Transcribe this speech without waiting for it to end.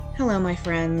Hello, my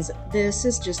friends. This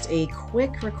is just a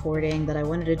quick recording that I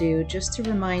wanted to do just to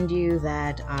remind you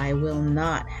that I will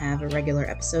not have a regular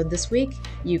episode this week.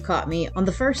 You caught me on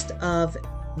the first of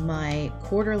my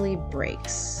quarterly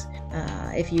breaks.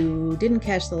 If you didn't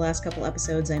catch the last couple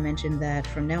episodes, I mentioned that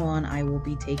from now on I will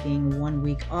be taking 1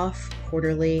 week off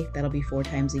quarterly. That'll be 4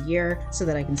 times a year so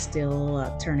that I can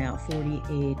still turn out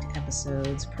 48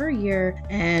 episodes per year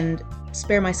and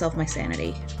spare myself my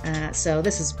sanity. So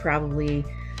this is probably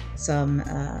some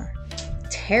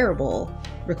terrible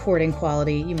recording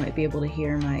quality. You might be able to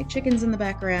hear my chickens in the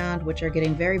background, which are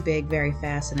getting very big very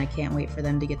fast, and I can't wait for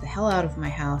them to get the hell out of my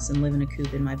house and live in a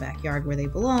coop in my backyard where they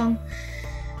belong.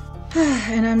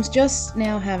 And I'm just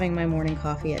now having my morning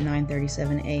coffee at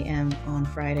 9:37 a.m. on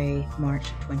Friday, March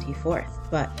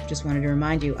 24th. But just wanted to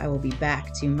remind you, I will be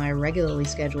back to my regularly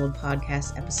scheduled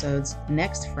podcast episodes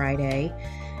next Friday.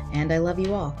 And I love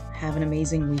you all. Have an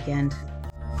amazing weekend.